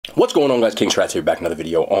What's going on, guys? King Strats here, back another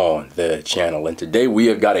video on the channel, and today we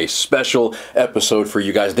have got a special episode for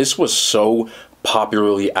you guys. This was so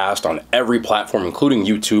popularly asked on every platform, including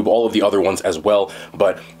YouTube, all of the other ones as well,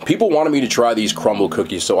 but people wanted me to try these Crumbl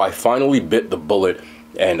cookies, so I finally bit the bullet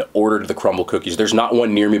and ordered the Crumbl cookies. There's not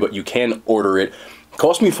one near me, but you can order it.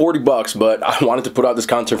 Cost me 40 bucks, but I wanted to put out this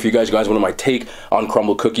content for you guys. One of my take on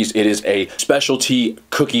Crumbl cookies. It is a specialty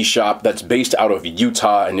cookie shop that's based out of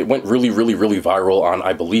Utah, and it went really viral on,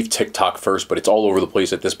 I believe, TikTok first, but it's all over the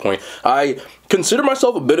place at this point. I consider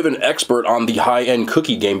myself a bit of an expert on the high-end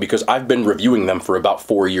cookie game because I've been reviewing them for about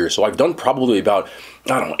 4 years. So I've done probably about,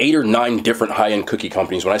 I don't know, 8 or 9 different high-end cookie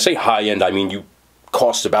companies. When I say high-end, I mean you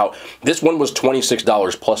costs about, this one was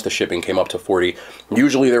 $26 plus the shipping came up to 40.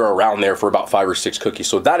 Usually they're around there for about 5 or 6 cookies.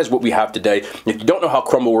 So that is what we have today. If you don't know how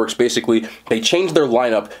Crumbl works, basically they change their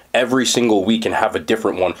lineup every single week and have a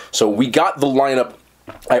different one. So we got the lineup.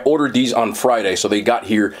 I ordered these on Friday, so they got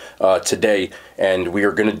here today, and we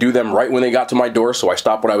are going to do them right when they got to my door. So I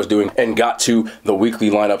stopped what I was doing and got to the weekly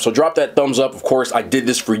lineup. So drop that thumbs up. Of course, I did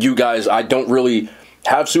this for you guys. I don't really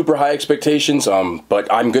have super high expectations, but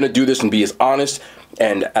I'm going to do this and be as honest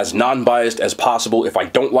and as non-biased as possible. If I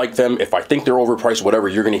don't like them, if I think they're overpriced, whatever,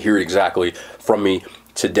 you're going to hear it exactly from me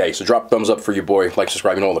today. So drop thumbs up for your boy, like,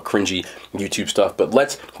 subscribe, and all the cringy YouTube stuff. But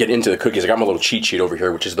let's get into the cookies. I got my little cheat sheet over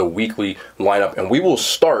here, which is the weekly lineup, and we will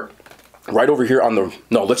start right over here on the,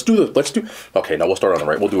 no, okay, no, we'll start on the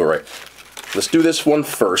right. We'll do it right. Let's do this one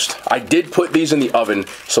first. I did put these in the oven,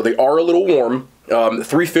 so they are a little warm.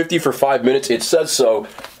 350 for 5 minutes. It says so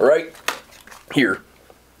right here.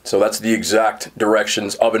 So that's the exact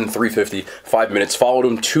directions. Oven 350, 5 minutes. Followed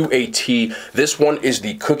them to a T. This one is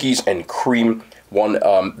the cookies and cream one.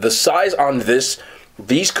 The size on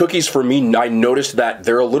these cookies for me, I noticed that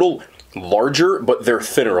they're a little larger, but they're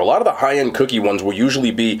thinner. A lot of the high-end cookie ones will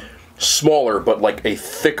usually be smaller, but like a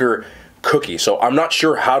thicker cookie. So I'm not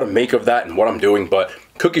sure how to make of that and what I'm doing, but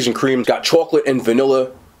cookies and cream. Got chocolate and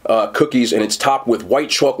vanilla cookies, and it's topped with white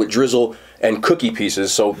chocolate drizzle and cookie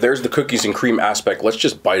pieces. So there's the cookies and cream aspect. Let's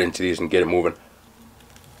just bite into these and get it moving.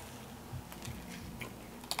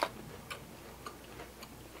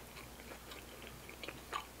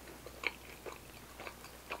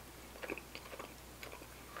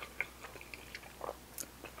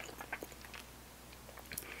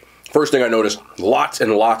 First thing I noticed, lots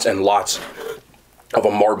and lots and lots of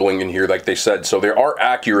a marbling in here, like they said. So they are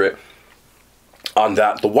accurate on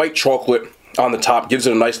that. The white chocolate on the top gives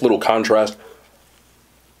it a nice little contrast.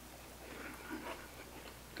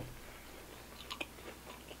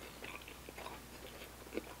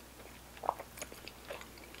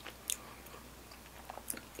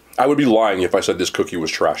 I would be lying if I said this cookie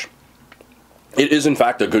was trash. It is, in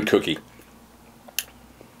fact, a good cookie.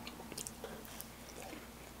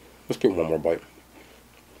 Let's get one more bite.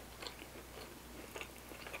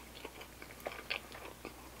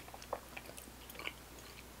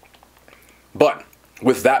 But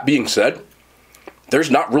with that being said,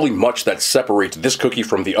 there's not really much that separates this cookie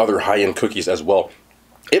from the other high-end cookies as well.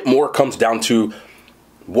 It more comes down to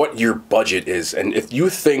what your budget is. And if you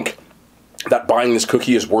think that buying this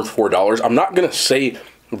cookie is worth $4, I'm not going to say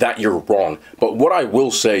that you're wrong. But what I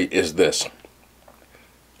will say is this.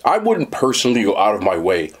 I wouldn't personally go out of my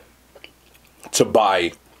way to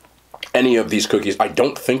buy any of these cookies. I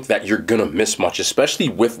don't think that you're going to miss much, especially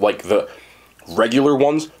with like the regular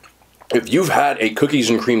ones. If you've had a cookies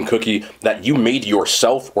and cream cookie that you made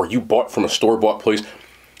yourself or you bought from a store-bought place,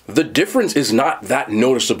 the difference is not that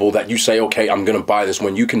noticeable that you say, okay, I'm going to buy this,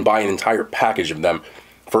 when you can buy an entire package of them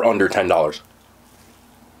for under $10.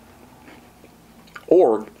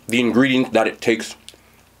 Or the ingredients that it takes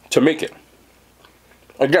to make it.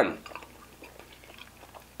 Again,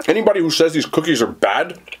 anybody who says these cookies are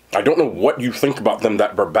bad, I don't know what you think about them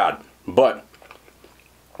that are bad, but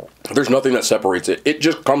there's nothing that separates it. It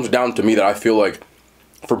just comes down to me that I feel like,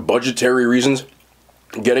 for budgetary reasons,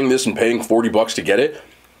 getting this and paying 40 bucks to get it,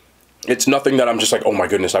 it's nothing that I'm just like, oh my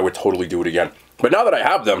goodness, I would totally do it again. But now that I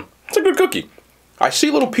have them, it's a good cookie. I see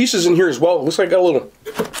little pieces in here as well. It looks like I got a little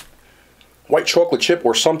white chocolate chip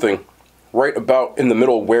or something right about in the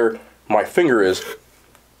middle where my finger is.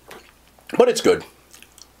 But it's good.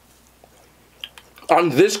 On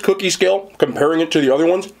this cookie scale, comparing it to the other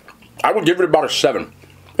ones, I would give it about a 7.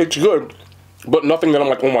 It's good, but nothing that I'm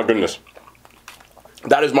like, oh my goodness.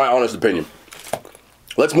 That is my honest opinion.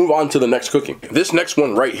 Let's move on to the next cookie. This next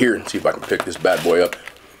one right here, let's see if I can pick this bad boy up.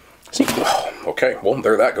 See, okay, well,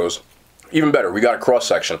 there that goes. Even better, we got a cross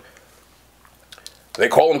section. They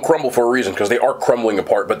call them Crumbl for a reason, because they are crumbling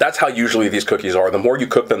apart, but that's how usually these cookies are. The more you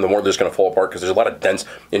cook them, the more they're just going to fall apart, because there's a lot of dense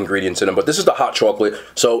ingredients in them. But this is the hot chocolate,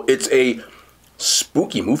 so it's a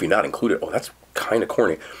Spooky movie not included. Oh, that's kind of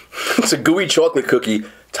corny. It's a gooey chocolate cookie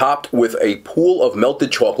topped with a pool of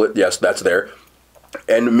melted chocolate. Yes, that's there.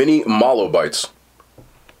 And mini mallow bites.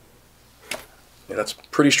 And that's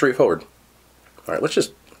pretty straightforward. All right, let's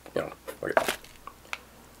just, okay.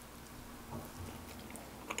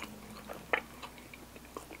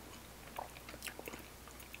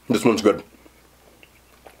 This one's good.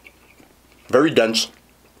 Very dense.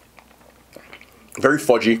 Very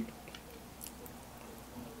fudgy.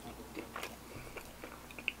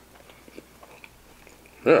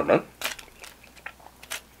 Yeah, man.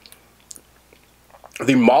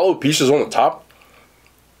 The mallow pieces on the top,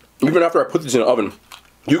 even after I put these in the oven,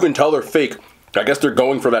 you can tell they're fake. I guess they're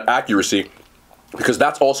going for that accuracy, because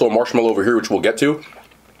that's also a marshmallow over here, which we'll get to.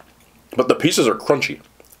 But the pieces are crunchy.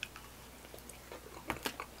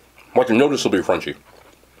 Like, noticeably crunchy.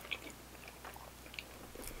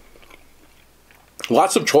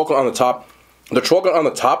 Lots of chocolate on the top. The chocolate on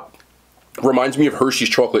the top reminds me of Hershey's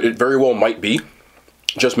chocolate. It very well might be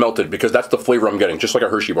just melted, because that's the flavor I'm getting, just like a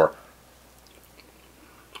Hershey bar.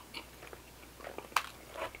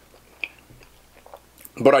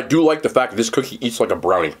 But I do like the fact that this cookie eats like a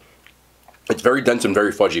brownie. It's very dense and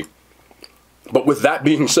very fudgy. But with that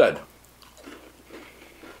being said,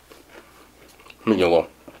 let me get a little.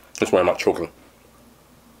 This way I'm not choking.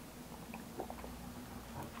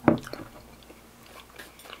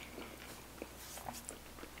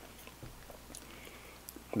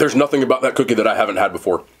 There's nothing about that cookie that I haven't had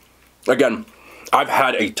before. Again, I've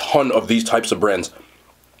had a ton of these types of brands,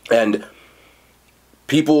 and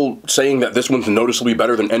people saying that this one's noticeably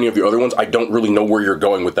better than any of the other ones, I don't really know where you're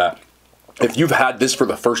going with that. If you've had this for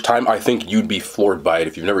the first time, I think you'd be floored by it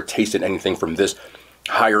if you've never tasted anything from this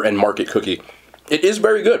higher end market cookie. It is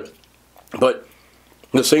very good, but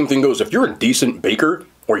the same thing goes. If you're a decent baker,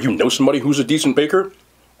 or you know somebody who's a decent baker,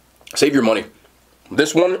 save your money.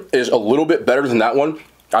 This one is a little bit better than that one.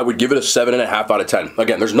 I would give it a 7.5 out of 10.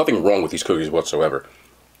 Again, there's nothing wrong with these cookies whatsoever,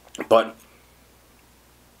 but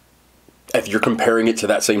if you're comparing it to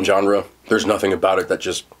that same genre, there's nothing about it that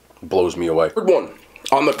just blows me away. Third one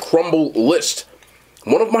on the Crumbl list.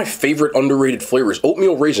 One of my favorite underrated flavors,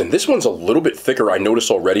 oatmeal raisin. This one's a little bit thicker, I noticed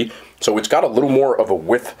already. So it's got a little more of a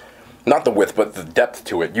width, not the width, but the depth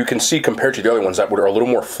to it. You can see compared to the other ones that are a little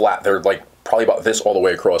more flat. They're like probably about this all the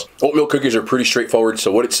way across. Oatmeal cookies are pretty straightforward.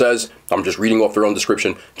 So what it says, I'm just reading off their own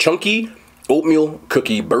description. Chunky oatmeal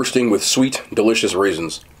cookie bursting with sweet, delicious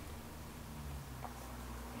raisins.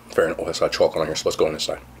 Fair enough. Oh, that's got chocolate on here, so let's go on this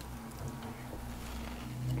side.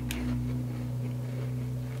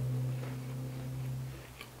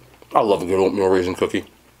 I love a good oatmeal raisin cookie.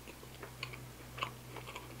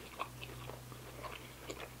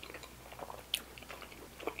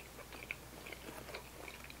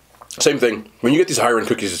 Same thing. When you get these higher end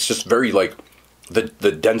cookies, it's just very like, the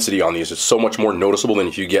density on these is so much more noticeable than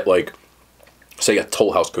if you get like, say a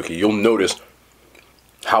Toll House cookie. You'll notice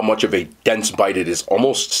how much of a dense bite it is,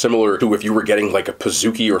 almost similar to if you were getting like a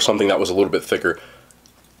Pizookie or something that was a little bit thicker.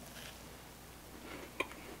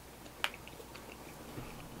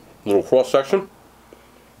 Little cross section.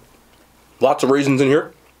 Lots of raisins in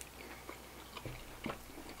here.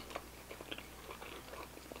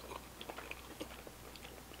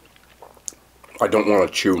 I don't want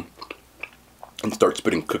to chew and start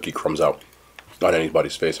spitting cookie crumbs out on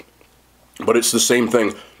anybody's face. But it's the same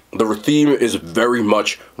thing. The theme is very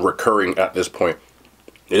much recurring at this point.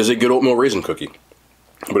 It is a good oatmeal raisin cookie.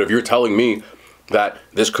 But if you're telling me that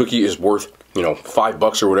this cookie is worth,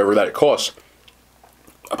 $5 or whatever that it costs,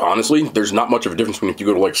 honestly, there's not much of a difference when if you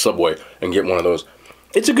go to like Subway and get one of those.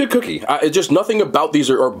 It's a good cookie. It's just nothing about these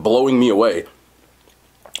are blowing me away.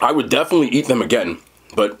 I would definitely eat them again,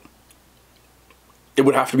 but it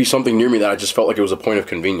would have to be something near me that I just felt like it was a point of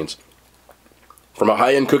convenience. From a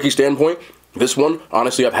high-end cookie standpoint, this one,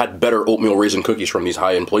 honestly, I've had better oatmeal raisin cookies from these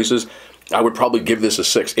high-end places. I would probably give this a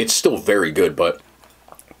 6. It's still very good, but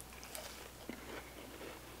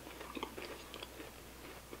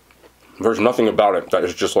there's nothing about it that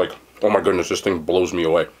is just like, oh my goodness, this thing blows me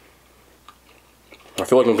away. I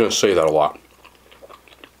feel like I'm going to say that a lot.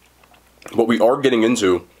 But we are getting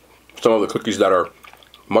into some of the cookies that are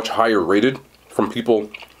much higher rated from people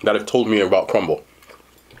that have told me about Crumbl.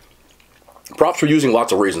 Props for using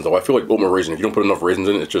lots of raisins, though. I feel like oatmeal raisin, if you don't put enough raisins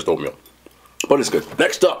in it, it's just oatmeal. But it's good.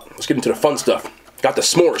 Next up, let's get into the fun stuff. Got the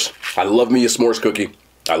s'mores. I love me a s'mores cookie.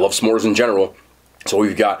 I love s'mores in general. So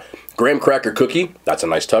we've got graham cracker cookie. That's a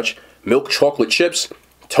nice touch. Milk chocolate chips.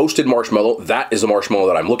 Toasted marshmallow. That is a marshmallow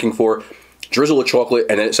that I'm looking for. Drizzle of chocolate,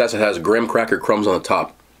 and it says it has graham cracker crumbs on the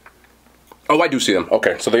top. Oh, I do see them.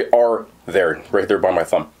 Okay, so they are there, right there by my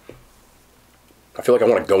thumb. I feel like I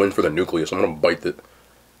want to go in for the nucleus. I'm going to bite it.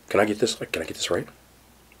 Can I get this? Like, can I get this right?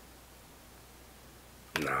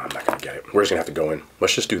 Nah, I'm not going to get it. We're just going to have to go in.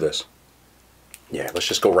 Let's just do this. Yeah, let's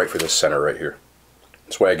just go right for this center right here.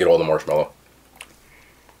 This way I get all the marshmallow.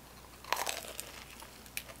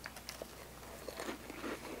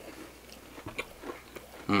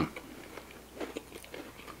 Mmm.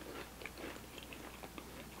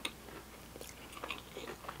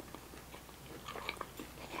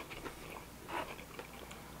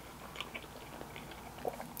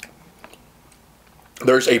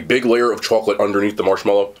 There's a big layer of chocolate underneath the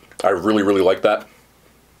marshmallow. I really, really like that.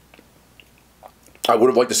 I would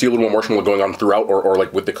have liked to see a little more marshmallow going on throughout or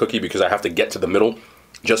like with the cookie because I have to get to the middle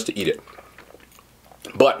just to eat it.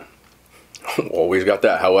 But, always got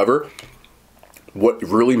that. However, what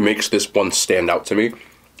really makes this one stand out to me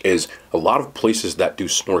is a lot of places that do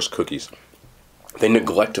s'mores cookies, they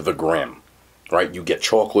neglect the graham, right? You get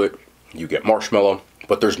chocolate, you get marshmallow,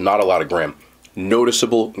 but there's not a lot of graham.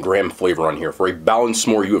 Noticeable graham flavor on here. For a balanced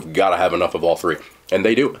s'more, you have got to have enough of all three. And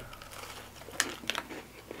they do.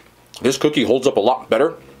 This cookie holds up a lot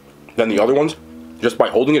better than the other ones. Just by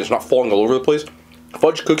holding it, it's not falling all over the place.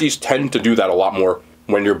 Fudge cookies tend to do that a lot more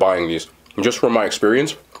when you're buying these. And just from my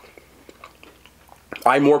experience,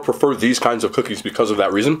 I more prefer these kinds of cookies because of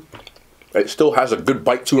that reason. It still has a good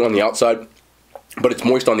bite to it on the outside, but it's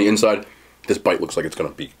moist on the inside. This bite looks like it's going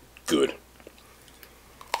to be good.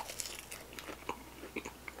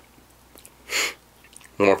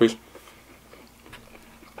 One more piece.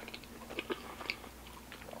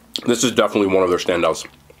 This is definitely one of their standouts.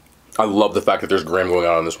 I love the fact that there's graham going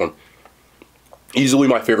on this one. Easily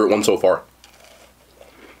my favorite one so far.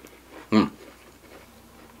 I'm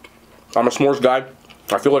a s'mores guy.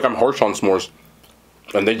 I feel like I'm harsh on s'mores.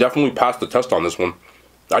 And they definitely passed the test on this one.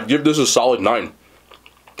 I'd give this a solid 9.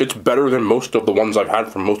 It's better than most of the ones I've had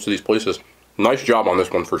from most of these places. Nice job on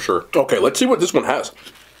this one for sure. Okay, let's see what this one has.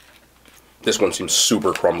 This one seems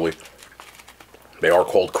super crumbly. They are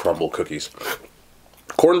called Crumbl cookies.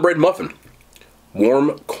 Cornbread muffin.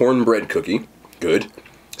 Warm cornbread cookie. Good.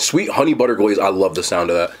 Sweet honey butter glaze. I love the sound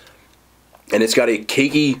of that. And it's got a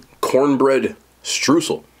cakey cornbread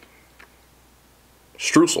streusel.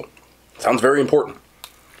 Streusel. Sounds very important.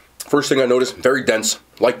 First thing I noticed, very dense.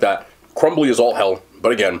 Like that. Crumbly is all hell.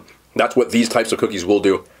 But again, that's what these types of cookies will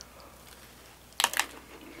do.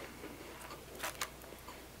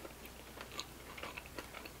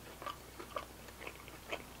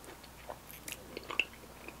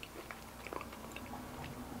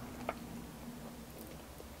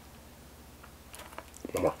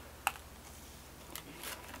 One more.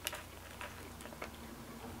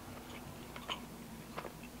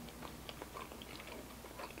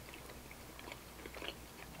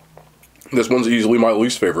 This one's easily my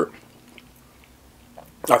least favorite.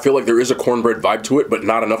 I feel like there is a cornbread vibe to it, but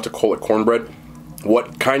not enough to call it cornbread.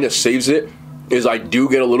 What kind of saves it is I do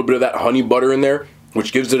get a little bit of that honey butter in there,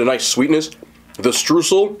 which gives it a nice sweetness. The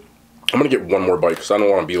streusel, I'm going to get one more bite because I don't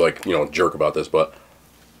want to be like, you know, a jerk about this, but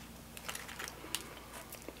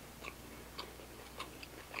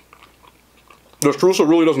the streusel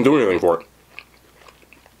really doesn't do anything for it.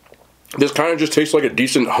 This kind of just tastes like a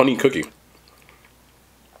decent honey cookie.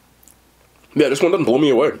 Yeah, this one doesn't blow me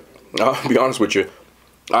away. I'll be honest with you.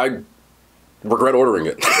 I regret ordering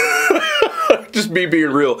it. Just me being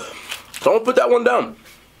real. So I'm going to put that one down.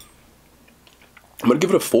 I'm going to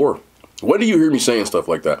give it a 4. When do you hear me saying stuff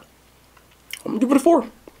like that? I'm going to give it a 4.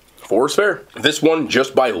 4 is fair. This one,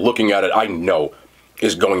 just by looking at it, I know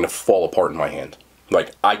is going to fall apart in my hand.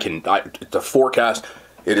 Like, it's a forecast.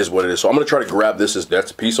 It is what it is. So I'm going to try to grab this.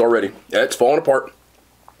 That's a piece already. It's falling apart.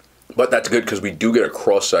 But that's good because we do get a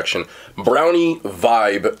cross section. Brownie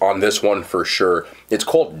vibe on this one for sure. It's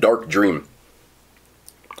called Dark Dream.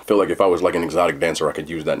 I feel like if I was like an exotic dancer, I could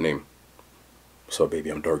use that name. So baby,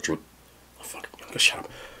 I'm Dark Dream. Oh, fuck. Shut up.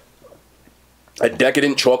 A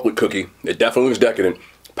decadent chocolate cookie. It definitely was decadent.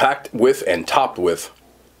 Packed with and topped with,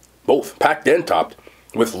 both packed and topped,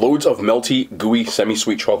 with loads of melty, gooey,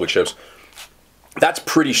 semi-sweet chocolate chips. That's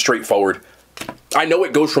pretty straightforward. I know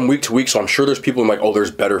it goes from week to week, so I'm sure there's people like, oh,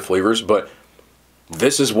 there's better flavors, but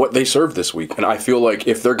this is what they served this week. And I feel like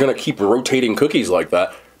if they're going to keep rotating cookies like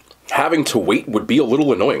that, having to wait would be a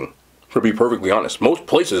little annoying, to be perfectly honest. Most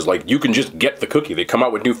places, like, you can just get the cookie. They come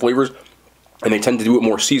out with new flavors, and they tend to do it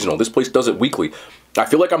more seasonal. This place does it weekly. I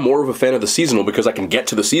feel like I'm more of a fan of the seasonal because I can get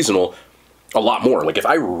to the seasonal a lot more. Like, if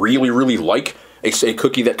I really, really like a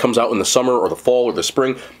cookie that comes out in the summer or the fall or the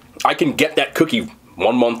spring, I can get that cookie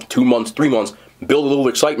 1 month, 2 months, 3 months, build a little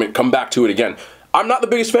excitement, come back to it again. I'm not the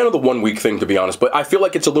biggest fan of the 1 week thing, to be honest, but I feel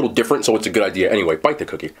like it's a little different, so it's a good idea. Anyway, bite the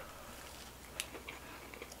cookie.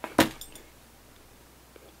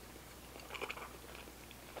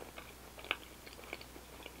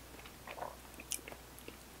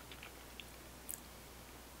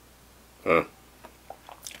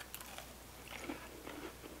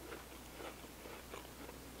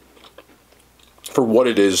 for what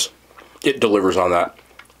it is, it delivers on that.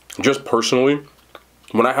 Just personally,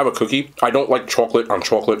 when I have a cookie, I don't like chocolate on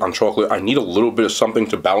chocolate on chocolate. I need a little bit of something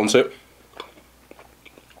to balance it.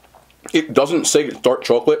 It doesn't say it's dark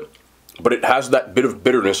chocolate, but it has that bit of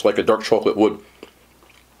bitterness like a dark chocolate would.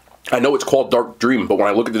 I know it's called Dark Dream, but when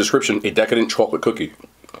I look at the description, a decadent chocolate cookie.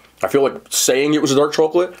 I feel like saying it was a dark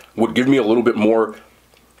chocolate would give me a little bit more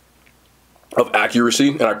of accuracy,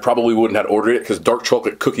 and I probably wouldn't have ordered it, because dark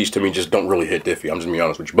chocolate cookies to me just don't really hit diffy. I'm just gonna be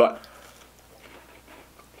honest with you. But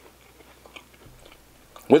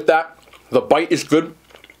with that, the bite is good.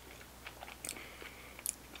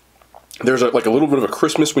 There's like a little bit of a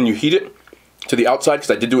crispness when you heat it to the outside,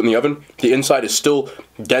 because I did do it in the oven. The inside is still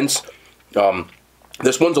dense.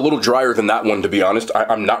 This one's a little drier than that one, to be honest.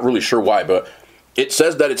 I'm not really sure why, but it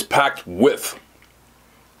says that it's packed with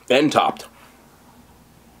and topped.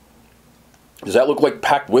 Does that look like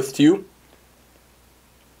packed with to you?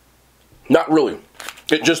 Not really.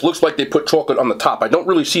 It just looks like they put chocolate on the top. I don't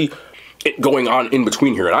really see it going on in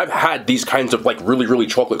between here. And I've had these kinds of like really, really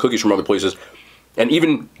chocolate cookies from other places. And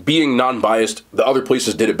even being non-biased, the other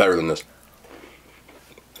places did it better than this.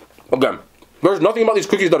 Again, there's nothing about these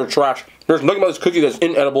cookies that are trash. There's nothing about this cookie that's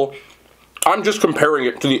inedible. I'm just comparing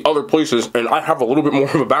it to the other places, and I have a little bit more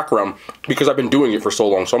of a background because I've been doing it for so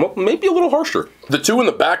long, so I'm maybe a little harsher. The two in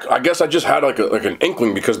the back, I guess I just had like an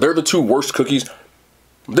inkling, because they're the two worst cookies.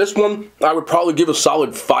 This one, I would probably give a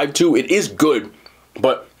solid 5 to. It is good,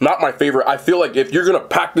 but not my favorite. I feel like if you're going to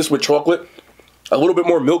pack this with chocolate, a little bit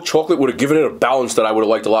more milk chocolate would have given it a balance that I would have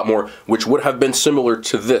liked a lot more, which would have been similar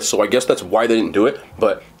to this, so I guess that's why they didn't do it,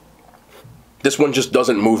 but this one just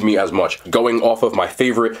doesn't move me as much. Going off of my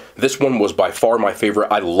favorite, this one was by far my favorite.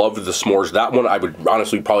 I loved the s'mores. That one, I would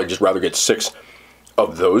honestly probably just rather get 6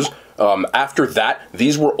 of those. After that,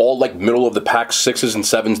 these were all like middle of the pack, 6s and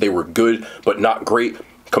 7s. They were good, but not great.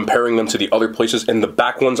 Comparing them to the other places, and the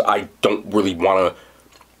back ones, I don't really want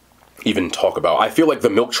to even talk about. I feel like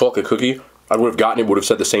the milk chocolate cookie I would have gotten, it would have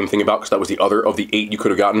said the same thing about, because that was the other of the 8 you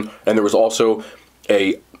could have gotten. And there was also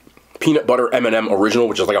a peanut butter M&M original,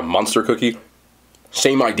 which is like a monster cookie.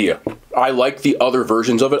 Same idea. I like the other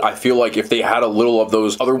versions of it. I feel like if they had a little of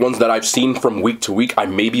those other ones that I've seen from week to week, I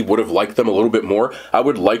maybe would have liked them a little bit more. I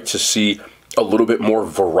would like to see a little bit more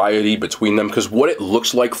variety between them, because what it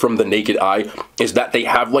looks like from the naked eye is that they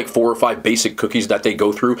have like 4 or 5 basic cookies that they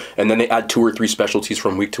go through, and then they add 2 or 3 specialties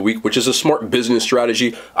from week to week, which is a smart business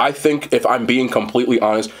strategy. I think, if I'm being completely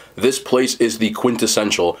honest, this place is the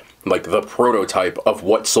quintessential, like the prototype of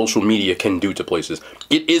what social media can do to places.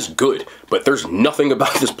 It is good, but there's nothing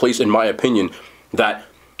about this place, in my opinion, that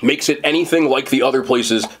makes it anything like the other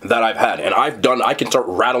places that I've had. And I can start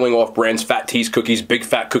rattling off brands: Fat Tease Cookies, Big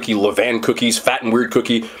Fat Cookie, Levan Cookies, Fat and Weird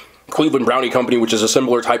Cookie, Cleveland Brownie Company, which is a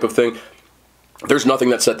similar type of thing. There's nothing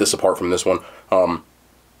that set this apart from this one.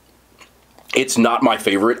 It's not my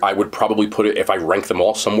favorite. I would probably put it, if I rank them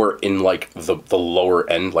all, somewhere in like the lower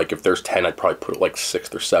end. Like if there's 10, I'd probably put it like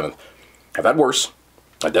 6th or 7th. I've had worse.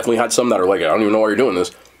 I definitely had some that are like, I don't even know why you're doing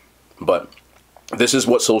this. But this is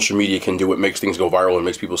what social media can do. It makes things go viral and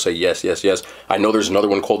makes people say yes, yes, yes. I know there's another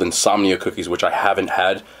one called Insomnia Cookies, which I haven't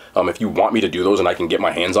had. If you want me to do those and I can get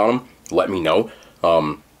my hands on them, let me know.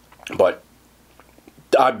 But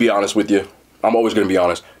I'd be honest with you. I'm always going to be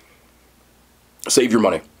honest. Save your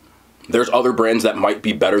money. There's other brands that might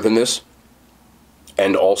be better than this.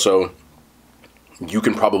 And also, you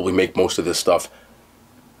can probably make most of this stuff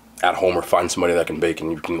at home, or find somebody that can bake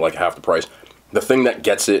and you can like half the price. The thing that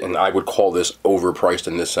gets it, and I would call this overpriced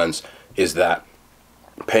in this sense, is that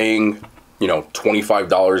paying, you know,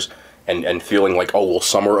 $25 and feeling like, oh, well,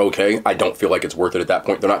 some are okay. I don't feel like it's worth it at that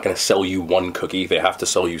point. They're not going to sell you 1 cookie. They have to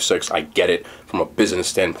sell you 6. I get it from a business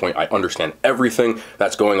standpoint. I understand everything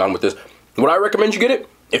that's going on with this. Would I recommend you get it?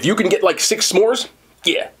 If you can get like 6 s'mores,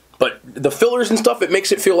 yeah. But the fillers and stuff, it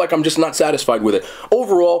makes it feel like I'm just not satisfied with it.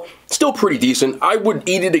 Overall, still pretty decent. I would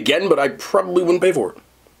eat it again, but I probably wouldn't pay for it.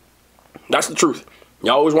 That's the truth.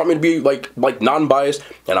 Y'all always want me to be like non-biased,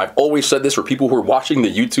 and I've always said this for people who are watching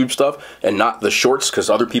the YouTube stuff and not the shorts, because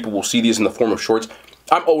other people will see these in the form of shorts.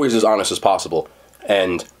 I'm always as honest as possible,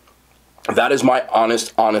 and that is my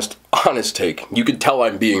honest take. You can tell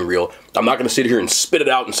I'm being real. I'm not going to sit here and spit it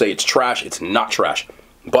out and say it's trash. It's not trash.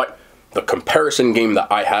 But the comparison game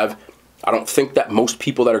that I have, I don't think that most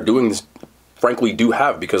people that are doing this, frankly, do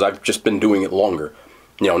have, because I've just been doing it longer.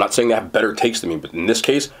 You know, not saying they have better takes than me, but in this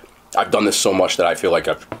case, I've done this so much that I feel like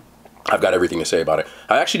I've got everything to say about it.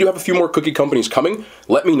 I actually do have a few more cookie companies coming.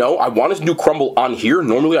 Let me know. I wanted to do Crumbl on here.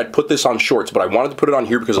 Normally I'd put this on shorts, but I wanted to put it on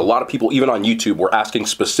here because a lot of people, even on YouTube, were asking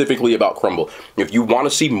specifically about Crumbl. If you want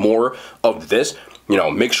to see more of this, you know,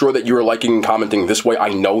 make sure that you're liking and commenting. This way I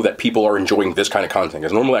know that people are enjoying this kind of content.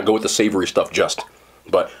 Because normally I go with the savory stuff just.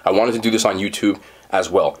 But I wanted to do this on YouTube as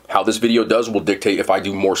well. How this video does will dictate if I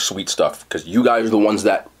do more sweet stuff. Because you guys are the ones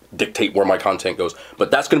that dictate where my content goes.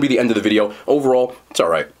 But that's going to be the end of the video. Overall, it's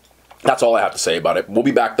alright. That's all I have to say about it. We'll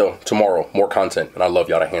be back, though, tomorrow. More content. And I love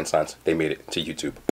y'all. The hand signs. They made it to YouTube.